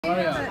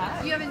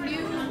You have a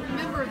new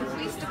member of the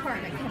police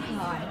department coming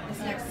on this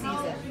next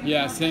season.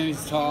 Yes, and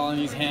he's tall and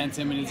he's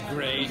handsome and he's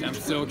great. I'm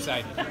so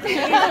excited.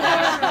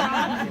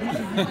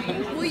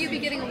 Will you be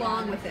getting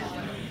along with him?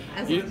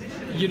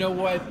 You know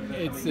what?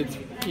 It's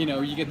you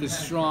know, you get this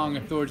strong,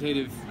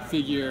 authoritative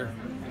figure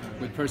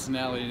with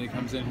personality, and it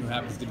comes in who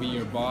happens to be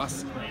your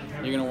boss.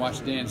 You're gonna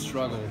watch Dan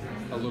struggle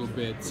a little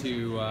bit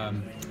to,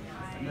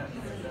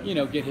 you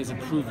know, get his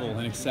approval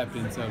and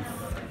acceptance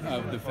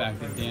of the fact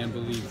that Dan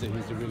believes that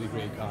he's a really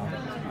great cop.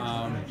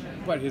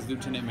 But his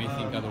lieutenant may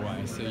think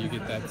otherwise. So you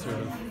get that sort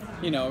of,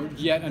 you know,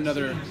 yet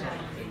another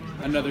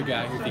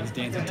guy who thinks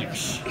Dan's a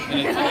douche. And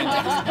it's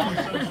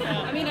fantastic.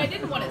 I mean, I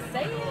didn't want to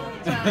say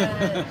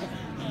it,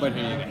 but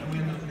here you go.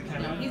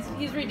 No,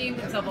 he's redeemed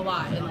himself a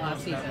lot in the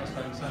last season.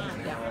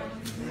 Yeah.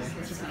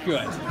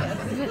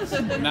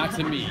 Good. Not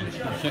to me.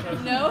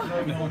 No?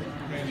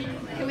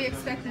 Can we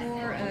expect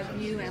more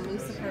of you and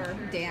Lucifer,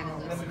 Dan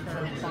and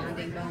Lucifer,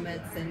 bonding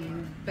moments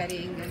and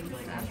betting and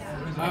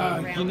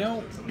stuff? You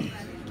know,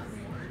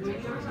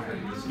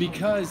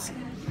 because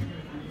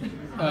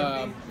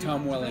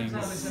Tom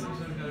Welling's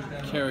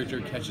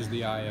character catches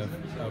the eye of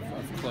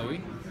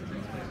Chloe,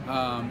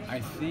 I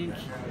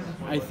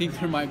think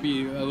there might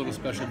be a little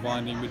special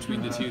bonding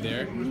between the two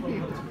there.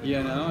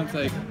 You know, it's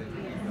like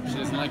she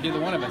doesn't like either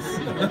one of us.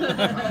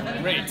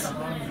 Great.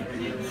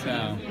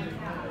 So.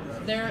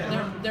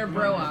 Their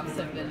bro-offs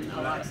have been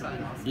a lot of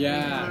fun.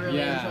 Yeah, I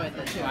really enjoyed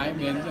the two. I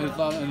mean, it's a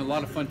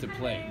lot of fun to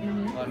play. A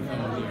lot of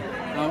fun to do.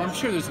 I'm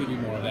sure there's going to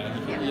be more of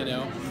that, you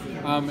know.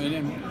 And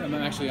I'm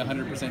actually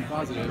 100%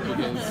 positive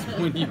because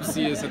when you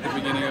see us at the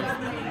beginning of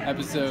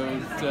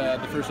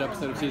the first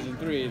episode of season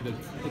 3,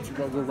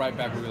 we're right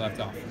back where we left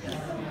off.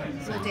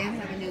 So Dan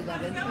have a new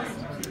love interest?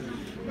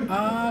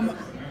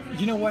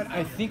 You know what?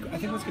 I think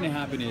what's going to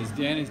happen is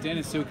Dan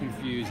is so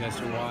confused as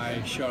to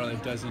why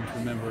Charlotte doesn't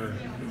remember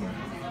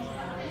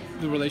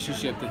the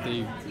relationship that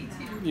they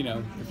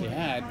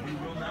had.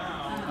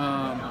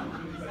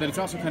 That it's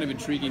also kind of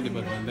intriguing to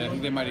both of them. That I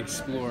think they might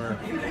explore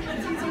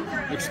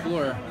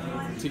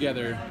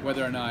together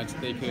whether or not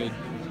they could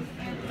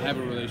have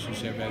a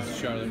relationship as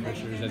Charlotte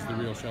Richards, as the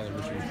real Charlotte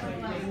Richards.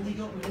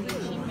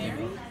 Is she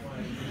married?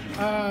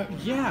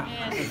 Yeah,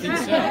 I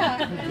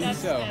think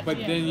so. But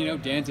then, you know,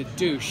 Dan's a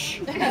douche.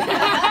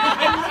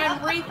 I'm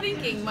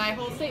rethinking my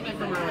whole statement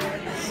from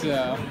earlier.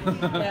 So.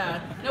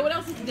 Yeah. Now, what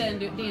else is Dan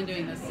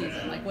doing this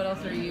season? Like, what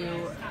else are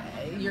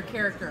your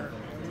character?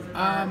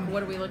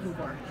 What are we looking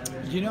for?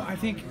 You know, I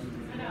think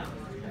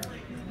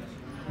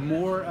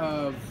more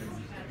of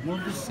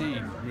the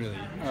same, really,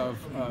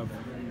 of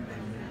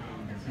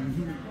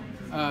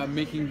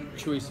making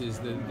choices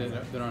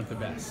that aren't the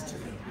best.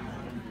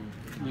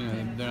 You know,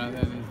 they're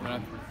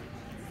not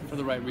for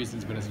the right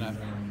reasons, but it's not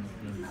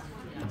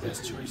the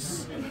best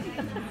choice.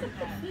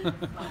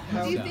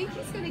 Do you think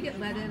he's going to get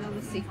let in on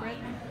the secret?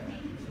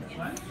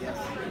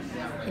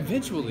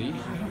 Eventually,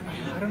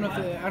 I don't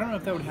know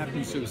if that would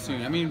happen so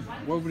soon. I mean,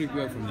 where would it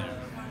go from there?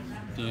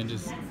 Dan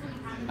just,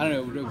 I don't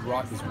know, it would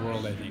rock his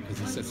world, I think, because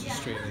he's such a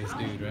straight-laced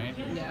dude, right?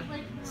 Yeah.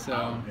 So,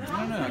 I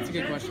don't know. It's a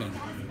good question.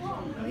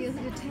 Well, he is a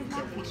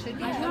detective. He should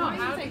be. I know.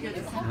 How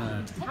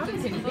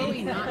does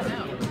Chloe not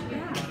know?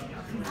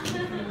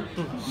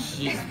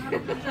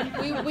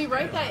 We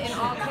write that in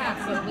all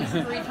caps at least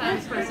 3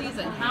 times per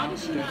season. How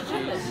does she not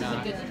know that she's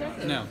a good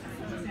detective? No.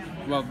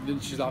 Well, then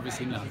she's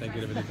obviously not that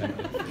good of a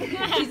detective.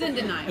 She's in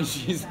denial.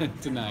 She's in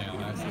denial,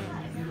 absolutely.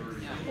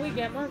 We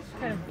get more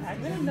kind of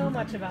we don't know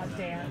much about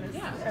Dan.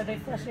 Are they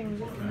fleshing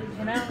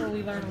him out? Will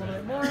we learn a little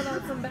bit more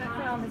about some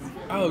background?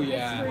 Oh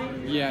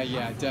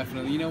yeah,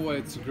 definitely. You know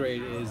what's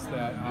great is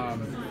that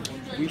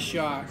we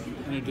shot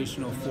an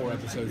additional 4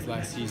 episodes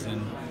last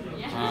season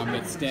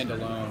that stand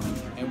alone,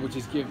 and which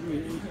is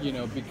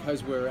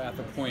because we're at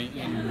the point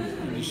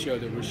in the show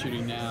that we're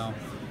shooting now,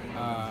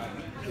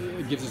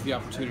 it gives us the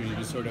opportunity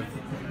to sort of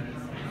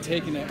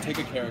take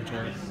a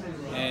character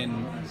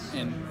and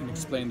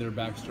explain their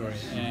backstory,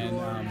 and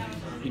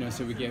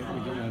so we get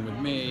one with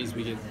Maze,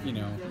 we get a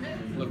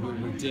little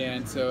bit with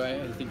Dan. So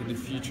I think in the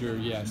future,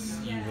 yes,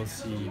 you will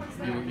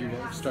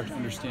start to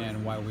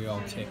understand why we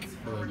all tick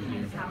the way we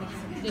do.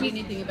 Did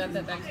anything about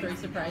that backstory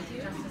surprise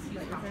you?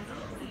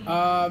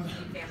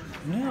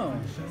 No.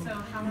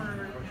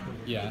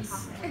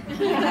 Yes.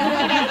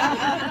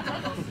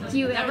 Do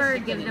you ever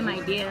give them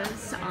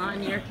ideas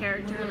on your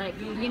character? Like,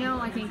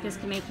 I think this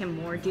can make him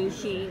more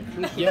douchey.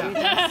 We should do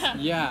this.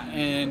 Yeah,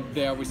 and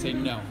they always say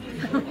no.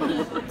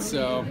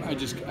 So I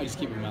just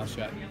keep my mouth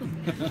shut.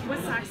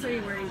 What socks are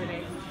you wearing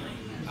today?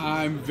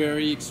 I'm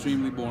very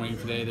extremely boring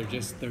today. They're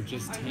just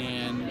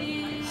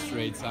tan,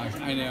 straight socks.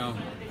 I know.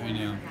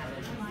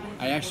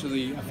 I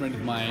actually, a friend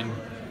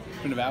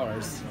of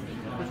ours,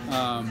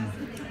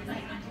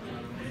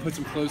 put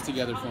some clothes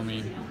together for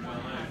me,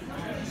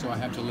 so I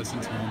have to listen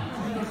to him.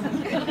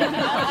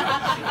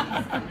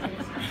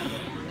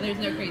 There's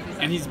no crazy stuff.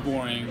 And he's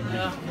boring.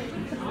 Ugh.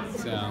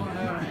 So. All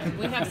right.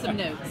 We have some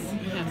notes.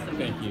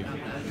 Thank you.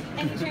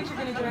 Any chance you're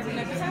going to direct an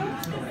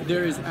episode?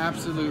 There is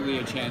absolutely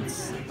a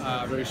chance,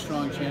 a very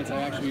strong chance.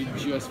 I actually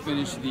just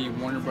finished the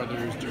Warner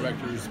Brothers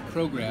Directors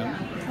Program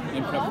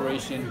in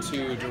preparation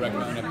to direct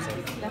my own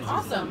episode. That's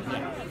awesome.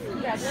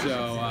 Yeah.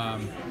 So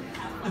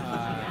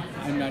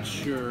I'm not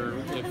sure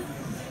if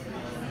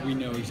we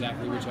know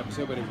exactly which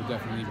episode, but it will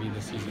definitely be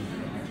this season.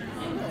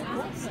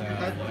 So,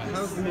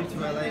 how's the move to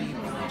LA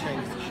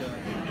changed the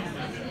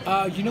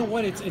show? You know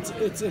what? It's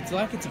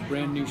like it's a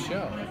brand new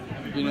show.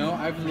 You know,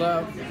 I've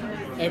loved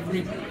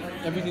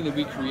everything that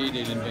we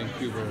created in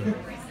Vancouver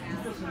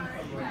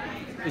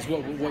is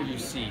what you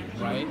see,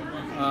 right?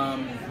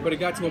 But it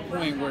got to a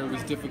point where it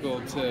was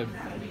difficult to.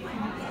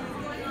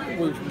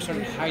 We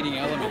started hiding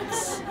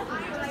elements.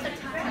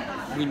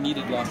 We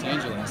needed Los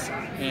Angeles,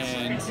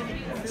 and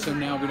so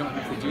now we don't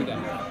have to do that.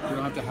 We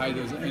don't have to hide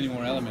those any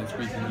more elements.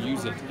 We can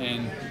use it,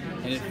 and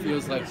it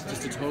feels like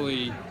just a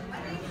totally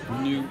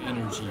new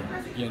energy,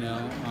 you know.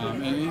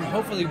 And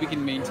hopefully we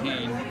can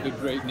maintain the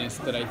greatness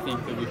that I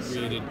think that we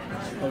created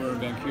over in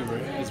Vancouver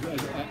as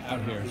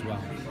out here as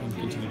well, and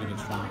continue to get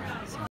stronger. So.